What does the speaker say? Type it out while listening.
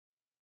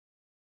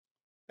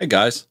Hey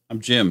guys,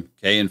 I'm Jim,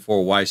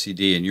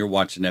 KN4YCD, and you're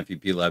watching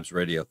FEP Labs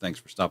Radio. Thanks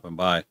for stopping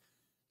by.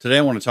 Today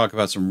I want to talk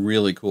about some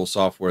really cool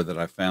software that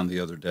I found the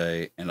other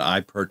day and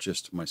I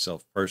purchased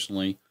myself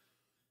personally.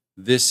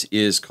 This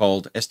is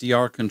called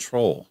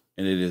SDR-Control,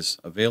 and it is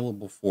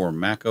available for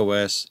Mac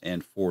OS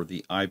and for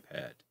the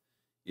iPad.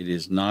 It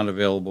is not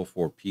available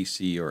for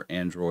PC or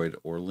Android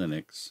or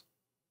Linux.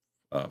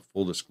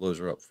 Full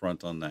disclosure up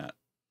front on that.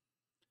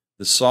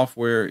 The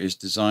software is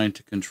designed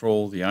to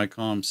control the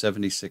ICOM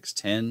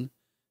 7610,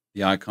 the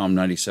ICOM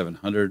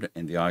 9700,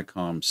 and the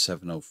ICOM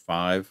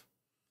 705.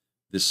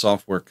 This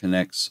software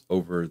connects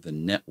over the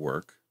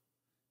network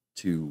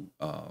to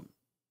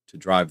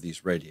drive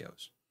these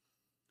radios.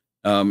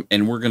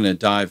 And we're going to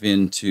dive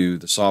into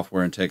the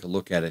software and take a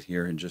look at it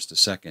here in just a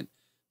second.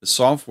 The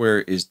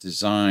software is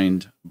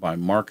designed by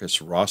Marcus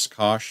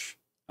Roscosh,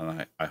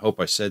 and I hope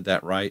I said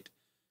that right.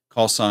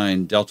 Call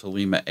sign Delta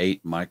Lima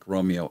 8 Mike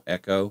Romeo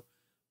Echo.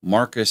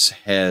 Marcus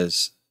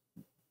has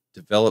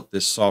developed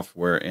this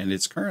software, and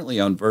it's currently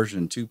on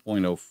version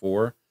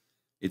 2.04.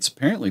 It's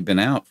apparently been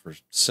out for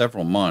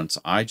several months.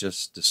 I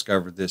just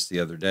discovered this the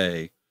other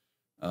day.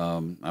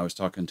 I was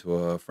talking to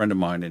a friend of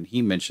mine, and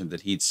he mentioned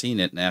that he'd seen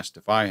it and asked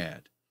if I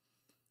had.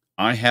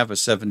 I have a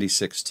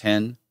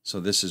 7610, so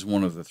this is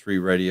one of the 3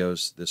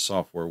 radios this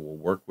software will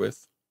work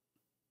with.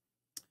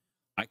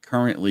 I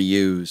currently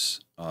use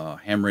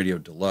Ham Radio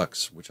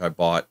Deluxe, which I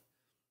bought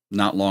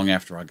not long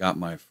after I got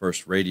my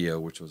first radio,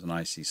 which was an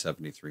IC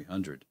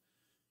 7300.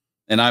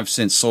 And I've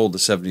since sold the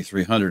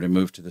 7300 and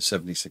moved to the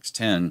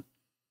 7610.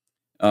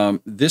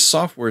 This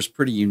software is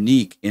pretty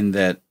unique in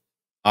that,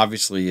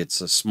 obviously,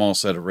 it's a small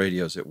set of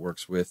radios it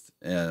works with.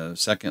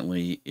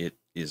 Secondly, it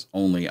is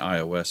only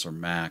iOS or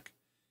Mac.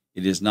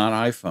 It is not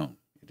iPhone.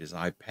 It is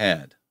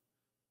iPad.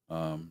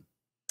 And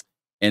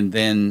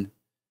then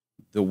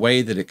the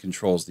way that it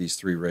controls these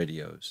 3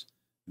 radios.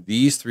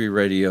 These 3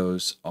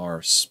 radios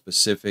are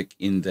specific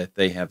in that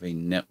they have a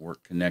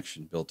network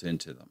connection built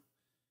into them.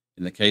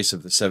 In the case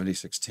of the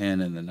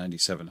 7610 and the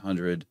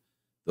 9700,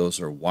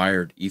 those are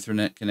wired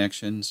Ethernet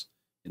connections.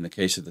 In the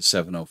case of the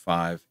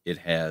 705, it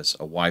has a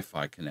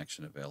Wi-Fi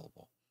connection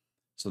available.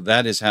 So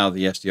that is how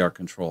the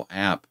SDR-Control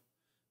app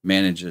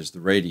manages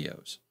the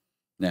radios.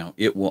 Now,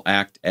 it will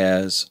act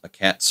as a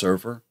cat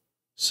server,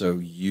 so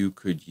you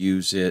could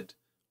use it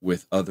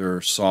with other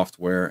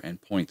software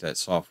and point that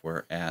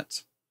software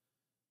at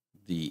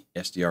the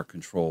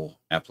SDR-Control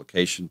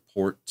application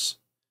ports.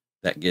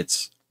 That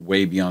gets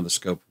way beyond the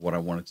scope of what I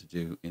wanted to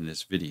do in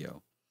this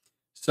video.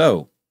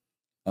 So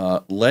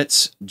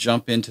let's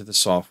jump into the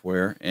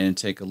software and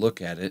take a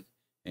look at it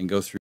and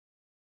go through.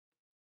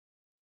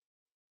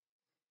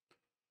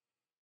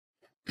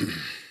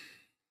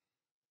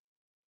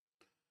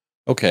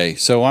 Okay,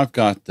 so I've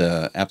got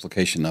the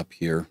application up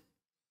here.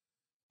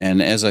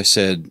 And as I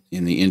said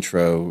in the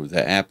intro,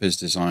 the app is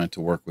designed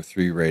to work with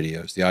 3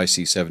 radios, the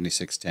IC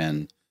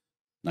 7610,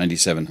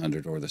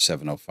 9700, or the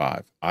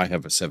 705. I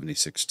have a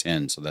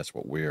 7610, so that's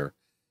what we're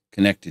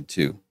connected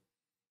to.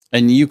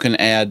 And you can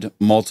add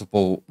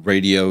multiple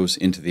radios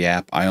into the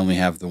app. I only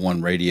have the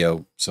 1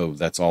 radio, so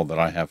that's all that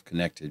I have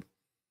connected.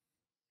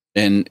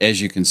 And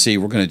as you can see,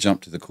 we're going to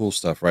jump to the cool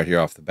stuff right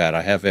here off the bat.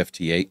 I have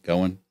FT8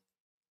 going.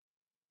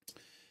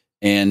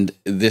 And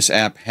this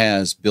app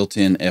has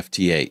built-in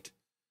FT8.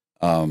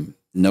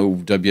 No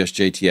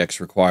WSJTX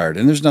required.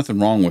 And there's nothing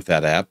wrong with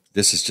that app.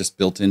 This is just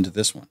built into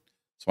this one.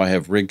 So I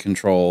have rig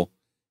control,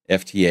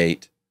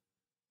 FT8,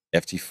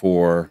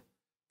 FT4,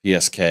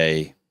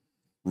 PSK,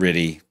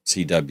 RIDI,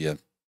 CW,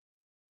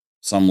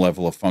 some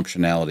level of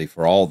functionality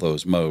for all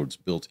those modes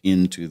built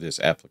into this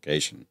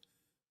application,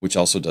 which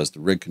also does the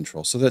rig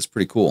control. So that's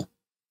pretty cool.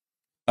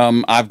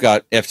 I've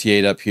got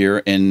FT8 up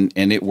here, and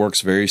it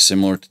works very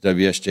similar to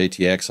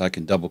WSJTX. I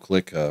can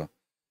double-click an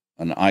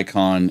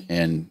icon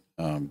and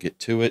get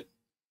to it.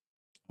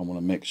 I want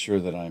to make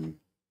sure that I'm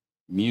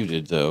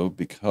muted, though,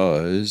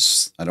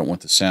 because I don't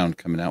want the sound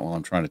coming out while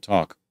I'm trying to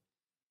talk.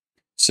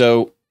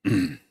 So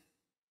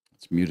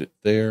let's mute it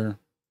there.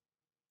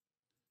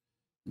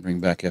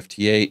 Bring back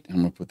FT8. I'm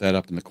going to put that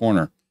up in the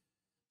corner.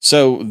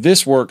 So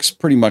this works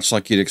pretty much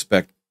like you'd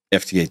expect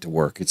FT8 to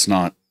work. It's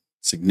not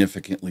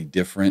significantly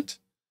different.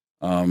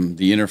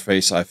 The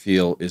interface, I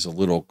feel, is a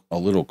little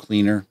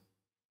cleaner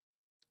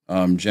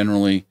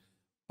generally,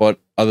 but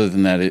other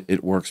than that,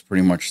 it works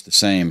pretty much the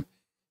same.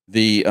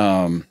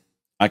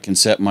 I can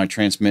set my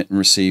transmit and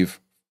receive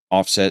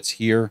offsets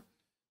here.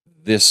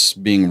 This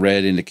being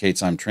red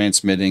indicates I'm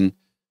transmitting.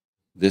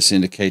 This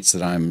indicates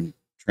that I'm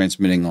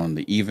transmitting on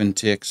the even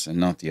ticks and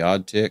not the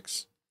odd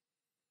ticks.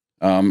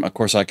 Of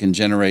course, I can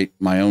generate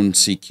my own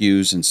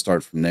CQs and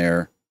start from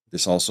there.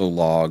 This also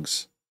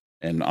logs,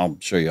 and I'll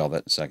show you all that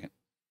in a second.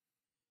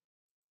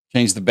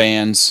 Change the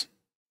bands,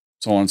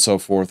 so on and so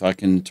forth. I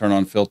can turn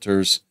on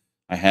filters.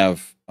 I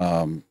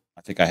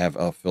think I have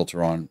a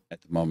filter on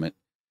at the moment.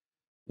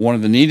 One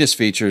of the neatest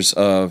features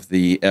of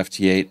the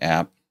FT8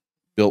 app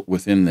built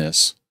within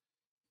this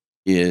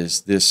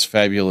is this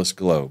fabulous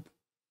globe.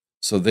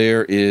 So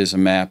there is a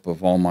map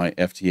of all my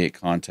FT8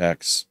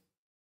 contacts,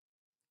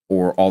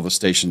 or all the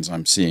stations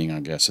I'm seeing, I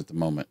guess, at the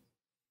moment.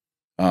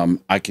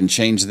 I can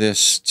change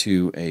this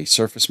to a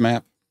surface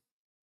map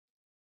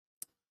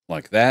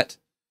like that,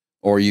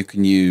 or you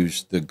can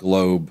use the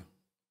globe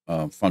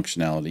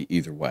functionality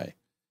either way.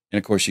 And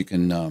of course, you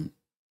can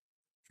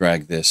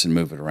drag this and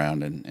move it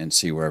around and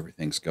see where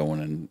everything's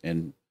going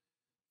and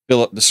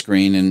fill up the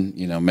screen and,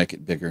 you know, make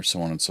it bigger,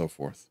 so on and so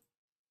forth.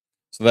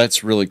 So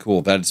that's really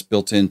cool. That is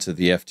built into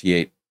the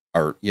FT8,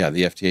 or yeah,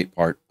 the FT8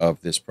 part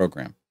of this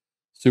program.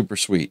 Super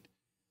sweet.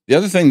 The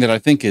other thing that I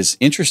think is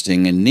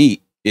interesting and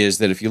neat is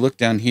that if you look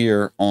down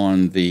here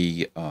on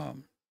the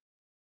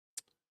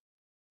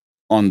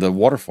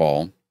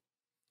waterfall,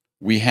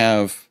 we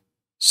have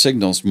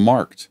signals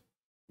marked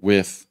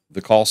with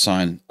the call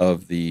sign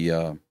of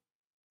the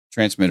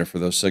transmitter for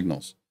those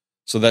signals.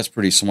 So that's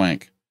pretty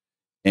swank.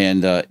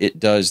 And it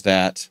does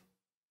that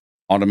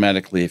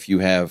automatically if you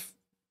have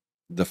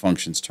the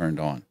functions turned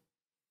on.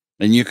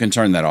 And you can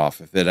turn that off.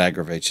 If it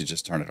aggravates you,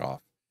 just turn it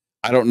off.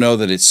 I don't know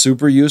that it's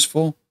super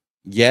useful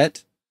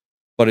yet,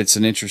 but it's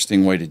an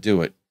interesting way to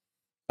do it.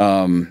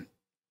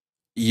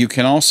 You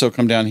can also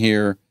come down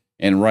here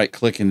and right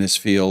click in this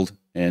field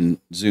and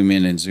zoom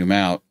in and zoom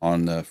out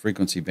on the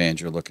frequency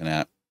band you're looking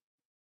at.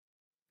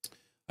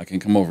 I can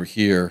come over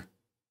here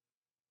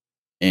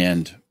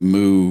and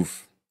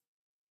move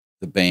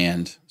the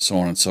band, so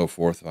on and so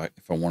forth,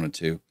 if I wanted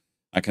to.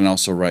 I can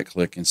also right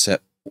click and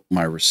set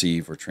my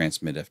receive or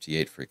transmit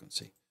FT8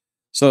 frequency.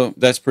 So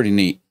that's pretty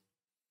neat.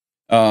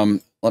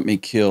 Let me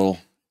kill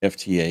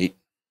FT8.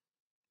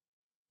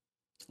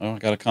 Oh, I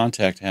got a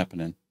contact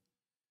happening.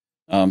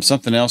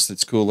 Something else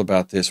that's cool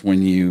about this,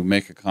 when you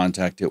make a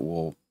contact, it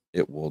will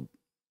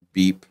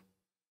beep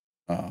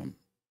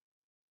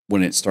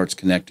when it starts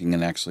connecting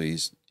and actually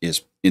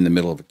is in the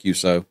middle of a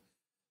QSO.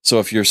 So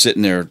if you're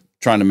sitting there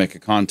trying to make a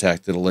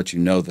contact, it'll let you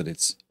know that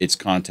it's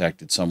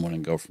contacted someone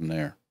and go from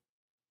there.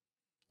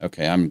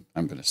 Okay, I'm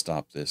going to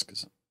stop this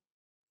because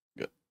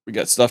we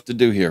got stuff to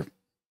do here.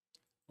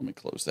 Let me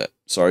close that.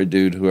 Sorry,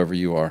 dude, whoever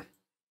you are.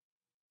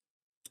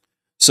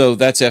 So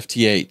that's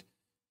FT8.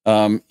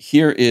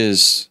 Here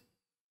is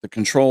the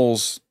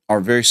controls are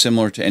very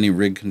similar to any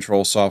rig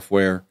control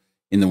software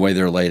in the way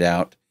they're laid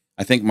out.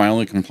 I think my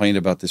only complaint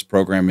about this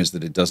program is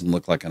that it doesn't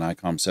look like an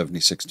ICOM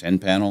 7610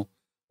 panel,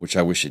 which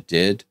I wish it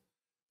did.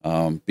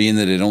 Being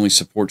that it only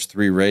supports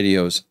 3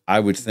 radios, I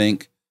would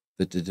think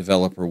that the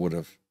developer would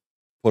have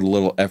put a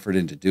little effort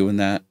into doing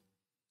that.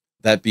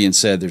 That being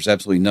said, there's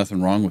absolutely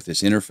nothing wrong with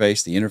this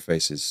interface. The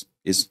interface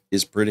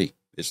is pretty.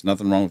 There's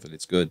nothing wrong with it.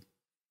 It's good.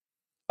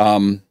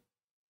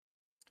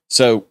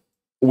 So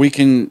we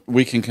can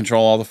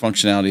control all the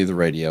functionality of the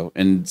radio,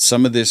 and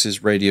some of this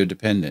is radio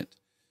dependent.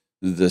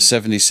 The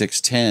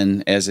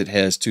 7610, as it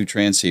has 2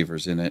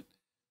 transceivers in it,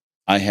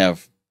 I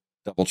have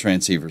double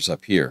transceivers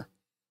up here.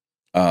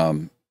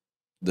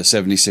 The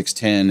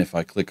 7610, if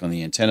I click on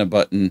the antenna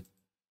button,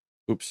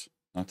 oops,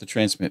 not the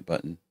transmit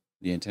button,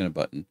 the antenna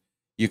button,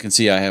 you can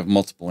see I have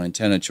multiple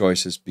antenna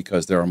choices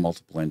because there are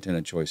multiple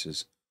antenna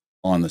choices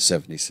on the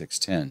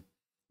 7610.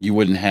 You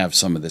wouldn't have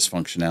some of this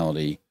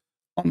functionality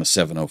on the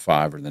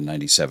 705 or the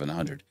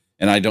 9700.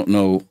 And I don't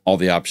know all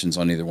the options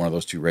on either one of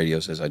those 2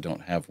 radios, as I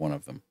don't have one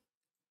of them.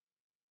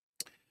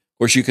 Of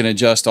course, you can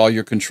adjust all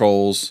your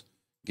controls,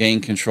 gain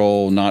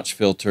control, notch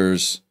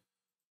filters,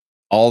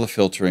 all the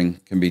filtering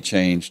can be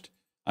changed.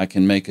 I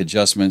can make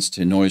adjustments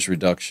to noise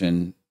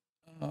reduction,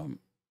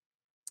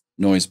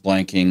 noise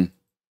blanking,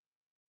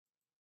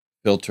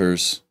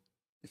 filters.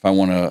 If I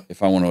want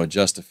to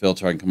adjust a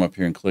filter, I can come up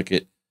here and click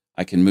it.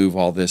 I can move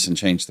all this and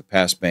change the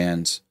pass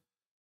bands,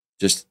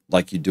 just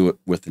like you do it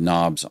with the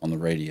knobs on the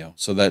radio.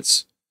 So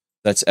that's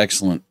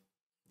excellent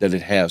that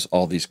it has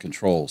all these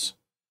controls.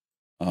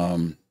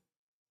 Of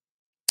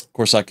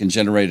course, I can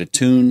generate a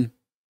tune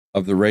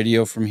of the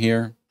radio from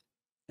here,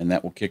 and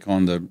that will kick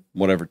on the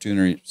whatever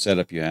tuner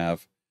setup you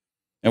have.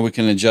 And we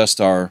can adjust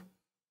our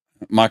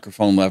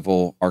microphone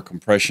level, our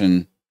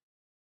compression,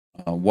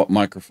 what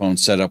microphone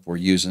setup we're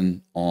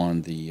using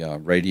on the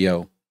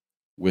radio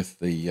with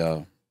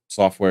the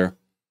software.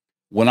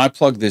 When I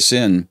plugged this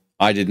in,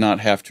 I did not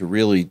have to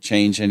really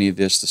change any of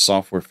this. The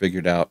software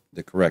figured out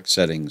the correct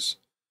settings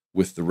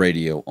with the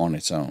radio on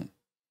its own.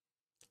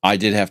 I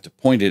did have to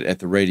point it at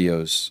the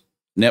radio's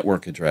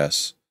network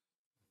address,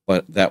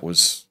 but that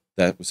was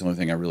the only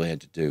thing I really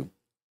had to do.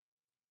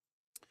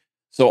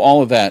 So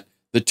all of that,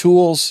 the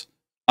tools,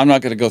 I'm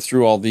not going to go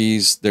through all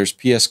these. There's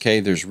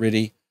PSK, there's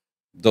RTTY.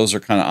 Those are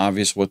kind of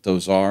obvious what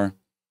those are.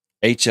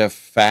 HF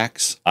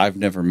fax, I've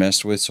never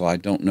messed with, so I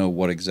don't know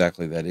what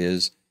exactly that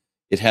is.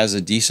 It has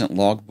a decent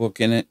logbook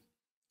in it.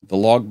 The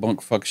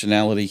logbook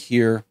functionality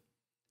here,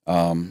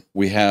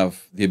 we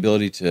have the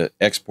ability to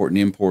export and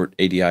import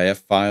ADIF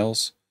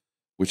files,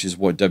 which is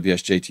what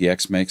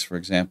WSJTX makes, for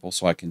example.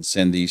 So I can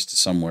send these to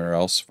somewhere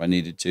else if I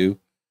needed to.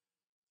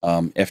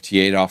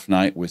 FT8 off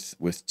night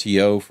with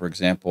TO, for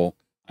example,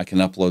 I can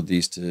upload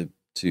these to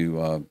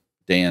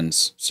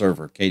Dan's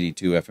server, KD2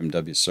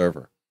 FMW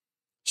server,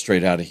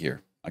 straight out of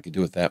here. I could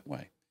do it that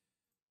way.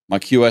 My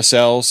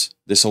QSLs,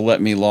 this will let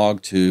me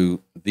log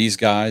to these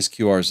guys,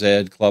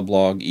 QRZ, Club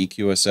Log,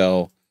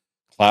 EQSL,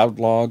 Cloud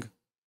Log.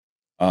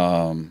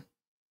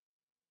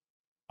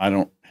 I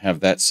don't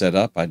have that set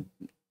up. I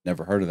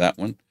never heard of that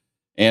one.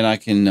 And I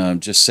can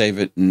just save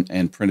it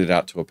and print it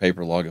out to a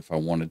paper log if I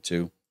wanted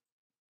to.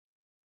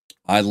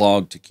 I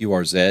log to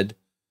QRZ,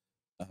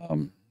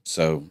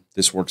 so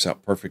this works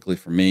out perfectly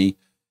for me.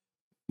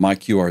 My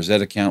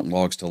QRZ account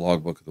logs to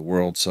Logbook of the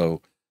World,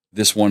 so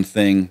this one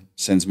thing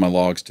sends my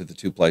logs to the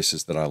two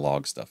places that I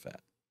log stuff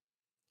at.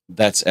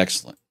 That's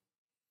excellent.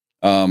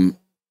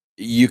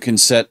 You can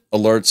set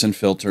alerts and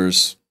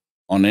filters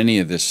on any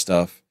of this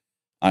stuff.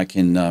 I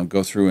can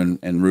go through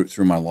and root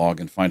through my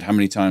log and find how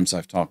many times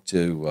I've talked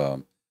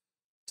to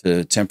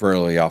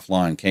temporarily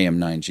offline,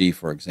 KM9G,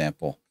 for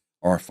example,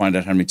 or find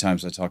out how many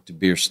times I talked to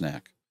Beer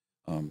Snack.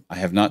 I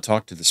have not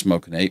talked to the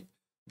Smokin' Ape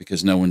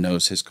because no one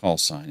knows his call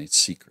sign. It's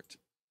secret.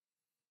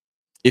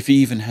 If he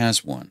even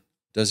has one.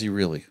 Does he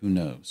really? Who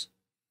knows?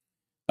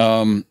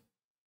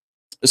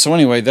 So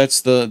anyway,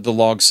 that's the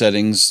log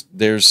settings.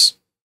 There's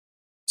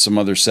some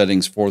other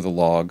settings for the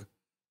log.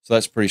 So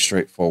that's pretty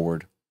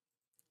straightforward.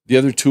 The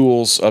other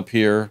tools up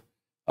here,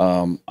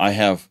 I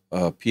have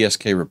a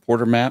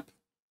PSKReporter map.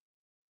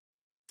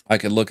 I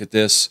can look at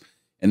this,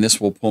 and this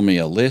will pull me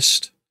a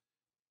list.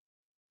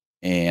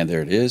 And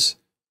there it is.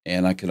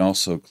 And I can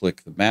also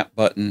click the map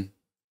button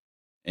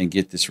and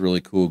get this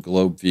really cool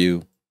globe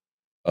view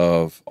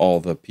of all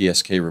the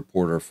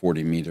PSKReporter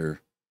 40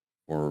 meter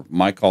for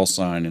my call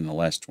sign in the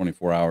last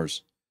 24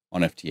 hours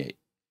on FT8.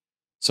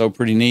 So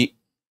pretty neat.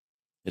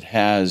 It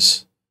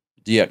has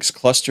DX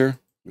cluster,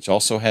 which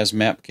also has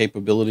map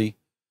capability,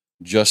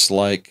 just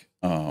like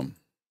the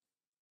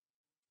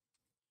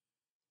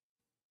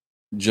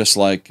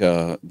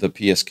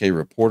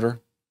PSKReporter.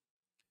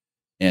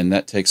 And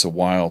that takes a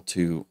while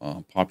to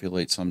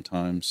populate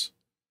sometimes.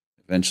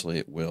 Eventually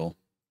it will.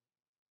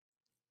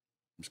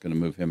 I'm just going to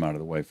move him out of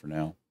the way for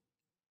now.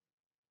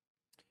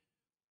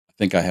 I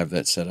think I have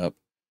that set up.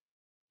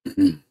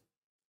 The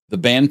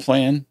band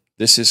plan,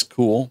 this is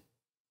cool.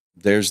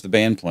 There's the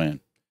band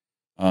plan.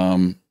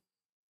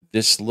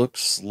 This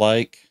looks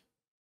like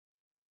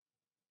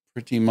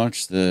pretty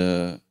much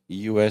the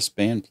US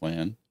band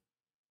plan.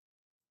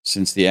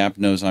 Since the app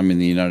knows I'm in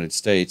the United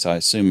States, I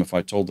assume if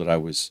I told it I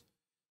was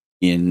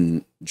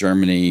in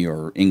Germany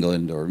or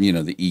England or,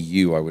 the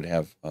EU, I would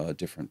have a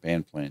different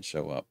band plan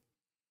show up.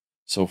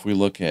 So if we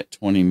look at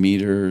 20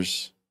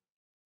 meters,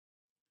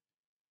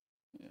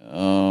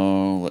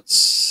 let's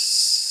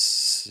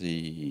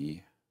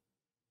see.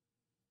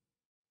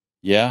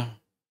 Yeah,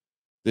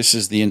 this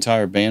is the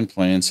entire band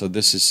plan. So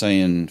this is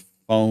saying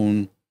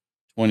phone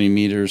 20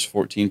 meters,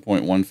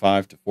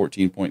 14.15 to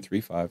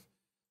 14.35.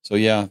 So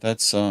yeah,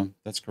 that's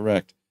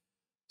correct.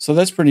 So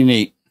that's pretty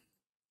neat.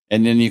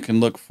 And then you can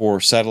look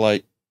for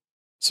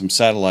some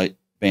satellite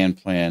band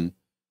plan,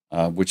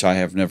 which I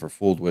have never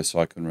fooled with, so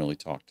I couldn't really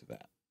talk to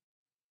that.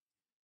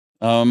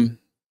 Call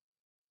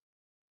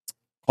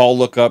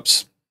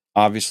lookups,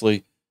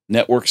 obviously,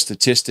 network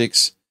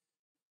statistics.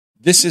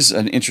 This is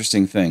an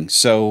interesting thing.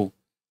 So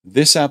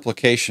this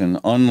application,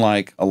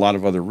 unlike a lot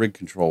of other rig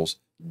controls,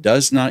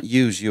 does not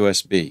use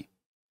USB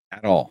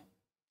at all.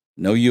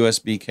 No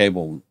USB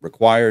cable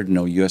required,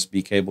 no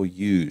USB cable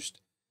used.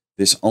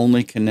 This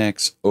only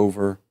connects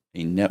over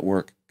a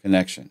network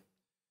connection.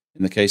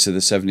 In the case of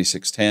the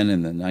 7610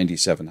 and the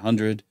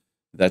 9700,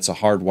 that's a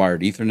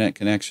hardwired Ethernet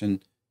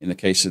connection. In the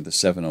case of the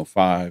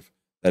 705,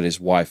 that is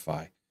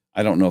Wi-Fi.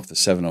 I don't know if the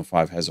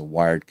 705 has a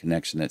wired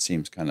connection. That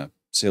seems kind of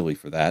silly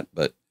for that,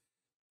 but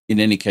in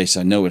any case,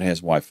 I know it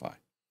has Wi-Fi.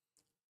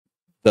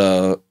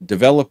 The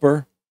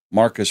developer,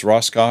 Marcus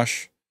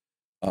Roskosh,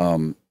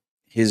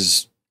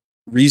 his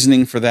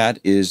reasoning for that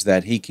is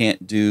that he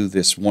can't do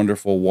this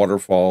wonderful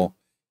waterfall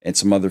and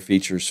some other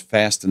features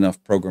fast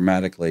enough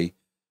programmatically.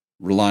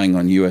 Relying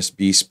on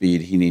USB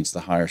speed, he needs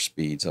the higher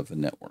speeds of the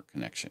network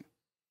connection.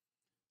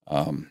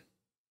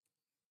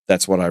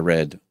 That's what I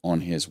read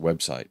on his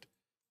website.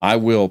 I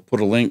will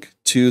put a link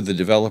to the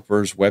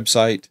developer's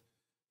website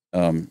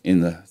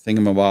in the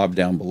thingamabob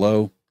down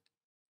below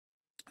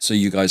so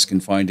you guys can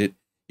find it.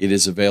 It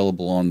is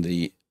available on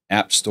the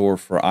App Store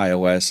for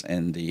iOS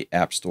and the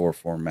App Store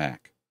for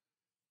Mac.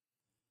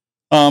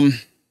 I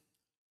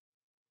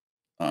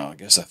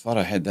guess I thought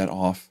I had that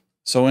off.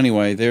 So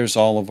anyway, there's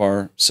all of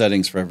our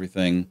settings for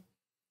everything.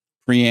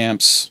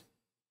 Preamps,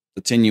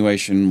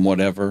 attenuation,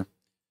 whatever.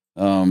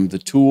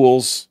 The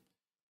tools,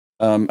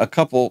 a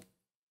couple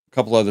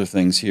other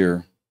things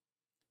here.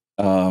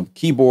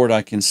 Keyboard,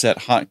 I can set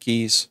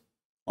hotkeys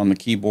on the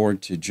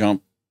keyboard to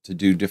jump to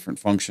do different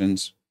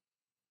functions.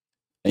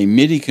 A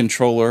MIDI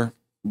controller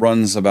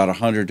runs about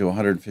 $100 to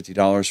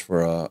 $150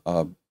 for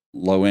a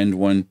low-end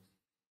one.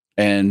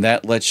 And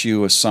that lets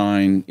you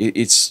assign,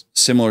 it's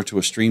similar to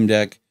a Stream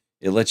Deck.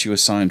 It lets you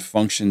assign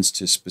functions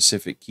to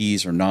specific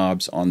keys or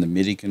knobs on the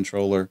MIDI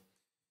controller.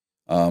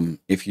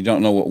 If you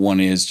don't know what one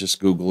is, just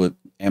Google it.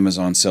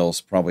 Amazon sells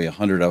probably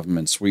 100 of them,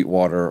 and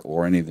Sweetwater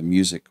or any of the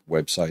music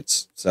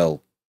websites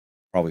sell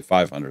probably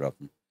 500 of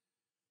them.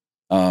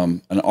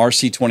 An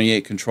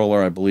RC28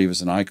 controller, I believe,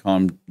 is an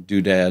Icom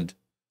doodad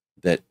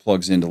that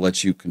plugs in to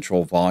let you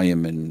control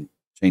volume and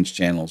change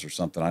channels or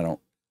something. I don't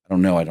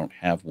know. I don't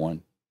have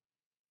one.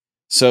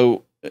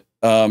 So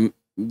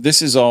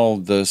This is all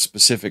the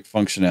specific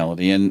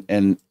functionality,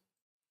 and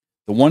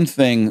the one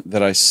thing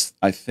that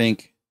I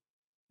think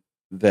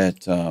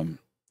that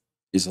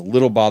is a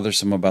little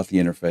bothersome about the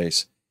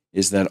interface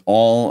is that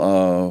all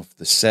of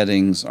the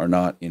settings are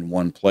not in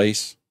one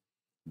place.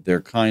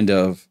 They're kind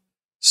of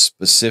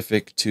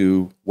specific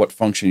to what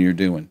function you're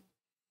doing.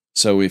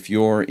 So if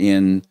you're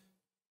in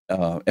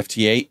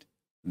FT8,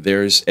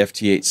 there's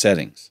FT8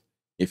 settings.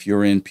 If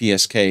you're in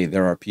PSK,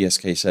 there are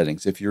PSK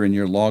settings. If you're in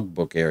your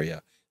logbook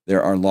area,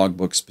 there are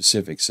logbook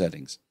specific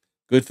settings.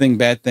 Good thing,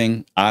 bad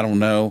thing, I don't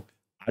know.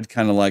 I'd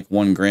kind of like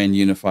one grand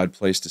unified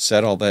place to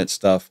set all that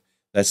stuff.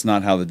 That's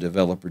not how the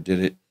developer did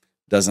it.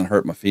 Doesn't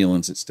hurt my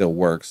feelings. It still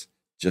works.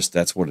 Just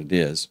that's what it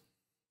is.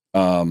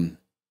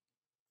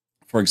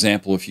 For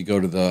example, if you go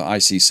to the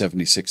IC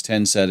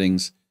 7610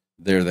 settings,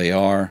 there they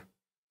are.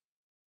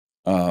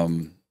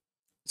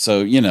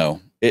 So, you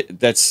know,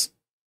 that's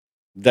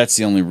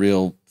the only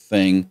real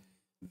thing.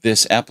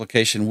 This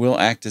application will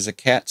act as a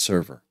cat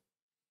server.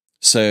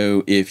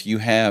 So if you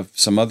have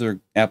some other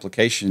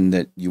application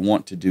that you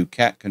want to do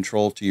cat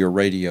control to your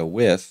radio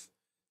with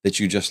that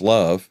you just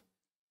love,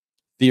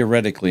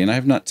 theoretically, and I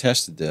have not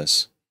tested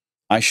this,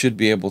 I should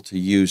be able to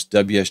use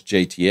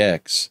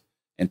WSJTX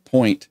and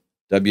point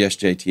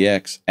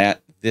WSJTX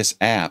at this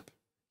app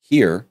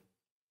here,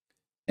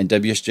 and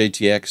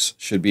WSJTX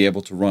should be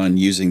able to run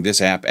using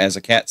this app as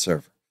a cat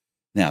server.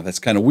 Now, that's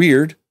kind of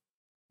weird,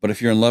 but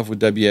if you're in love with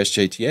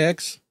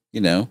WSJTX,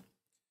 you know,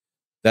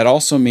 that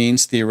also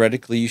means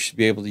theoretically you should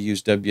be able to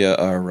use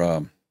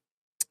JS8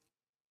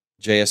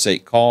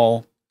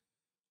 call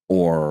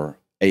or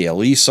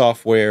ALE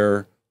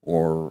software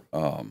or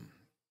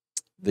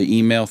the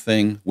email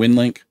thing,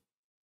 WinLink,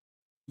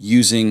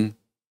 using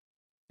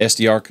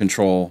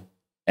SDR-Control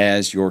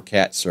as your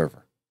cat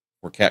server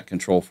or cat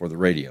control for the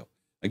radio.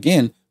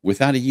 Again,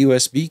 without a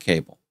USB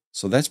cable.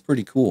 So that's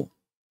pretty cool.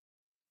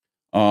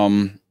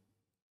 That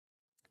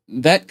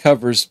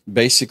covers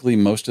basically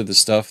most of the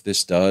stuff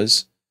this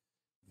does.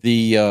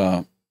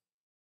 I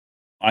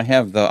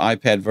have the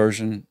iPad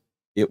version.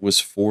 It was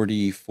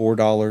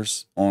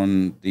 $44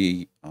 on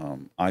the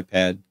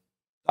iPad,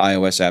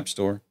 iOS App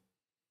Store.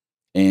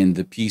 And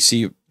the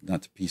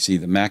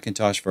the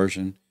Macintosh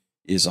version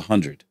is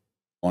 $100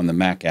 on the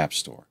Mac App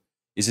Store.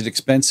 Is it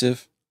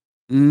expensive?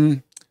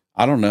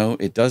 I don't know.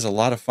 It does a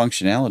lot of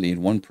functionality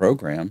in one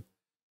program,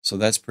 so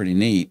that's pretty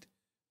neat.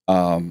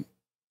 The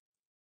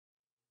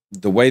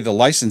way the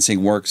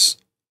licensing works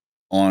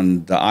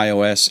on the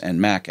iOS and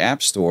Mac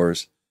app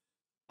stores,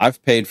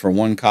 I've paid for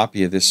one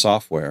copy of this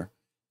software,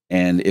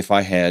 and if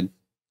I had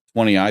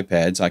 20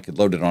 iPads, I could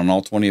load it on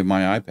all 20 of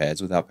my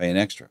iPads without paying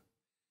extra.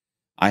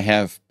 I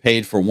have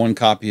paid for one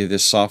copy of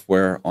this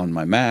software on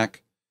my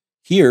Mac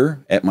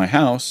here at my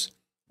house,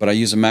 but I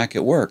use a Mac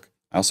at work.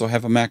 I also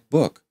have a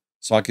MacBook,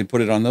 so I could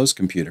put it on those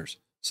computers.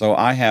 So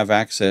I have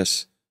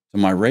access to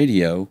my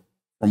radio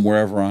from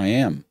wherever I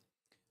am.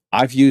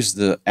 I've used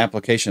the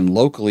application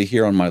locally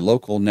here on my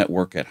local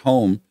network at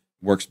home.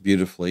 Works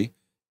beautifully.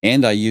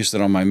 And I used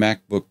it on my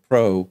MacBook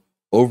Pro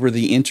over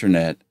the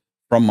internet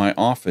from my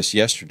office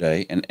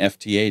yesterday and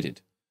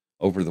FT8'd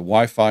over the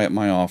Wi-Fi at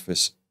my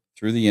office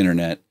through the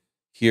internet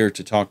here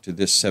to talk to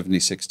this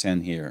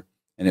 7610 here.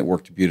 And it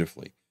worked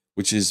beautifully,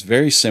 which is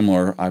very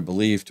similar, I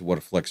believe, to what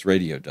a Flex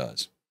Radio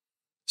does.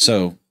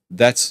 So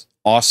that's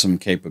awesome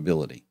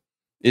capability.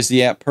 Is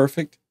the app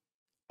perfect?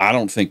 I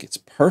don't think it's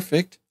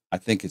perfect. I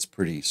think it's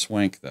pretty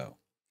swank, though.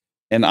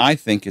 And I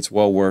think it's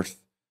well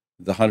worth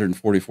the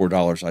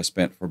 $144 I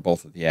spent for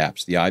both of the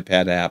apps, the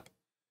iPad app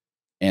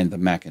and the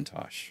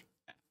Macintosh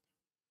app.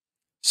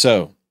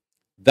 So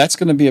that's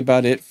going to be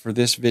about it for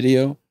this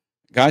video.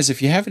 Guys, if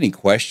you have any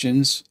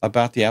questions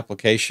about the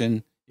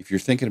application, if you're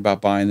thinking about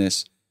buying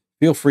this,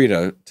 feel free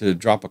to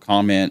drop a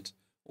comment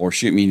or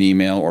shoot me an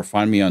email or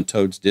find me on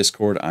Toad's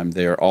Discord. I'm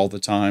there all the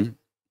time.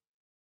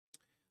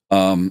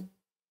 I'm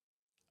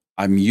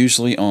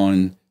usually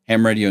on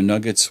Ham Radio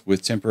Nuggets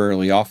with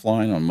Temporarily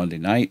Offline on Monday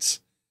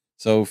nights.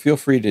 So feel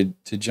free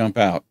to jump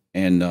out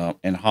and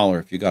holler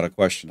if you got a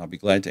question. I'll be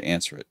glad to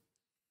answer it.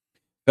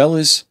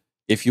 Fellas,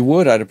 if you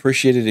would, I'd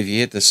appreciate it if you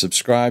hit the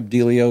subscribe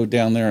dealio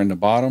down there in the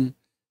bottom.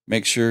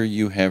 Make sure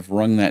you have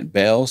rung that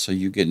bell so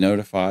you get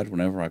notified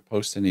whenever I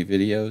post any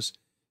videos.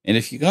 And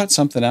if you got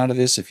something out of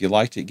this, if you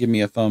liked it, give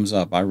me a thumbs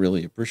up. I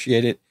really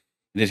appreciate it.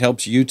 And it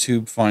helps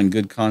YouTube find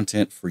good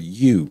content for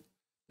you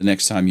the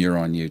next time you're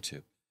on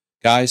YouTube.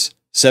 Guys,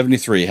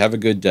 73, have a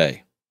good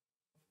day.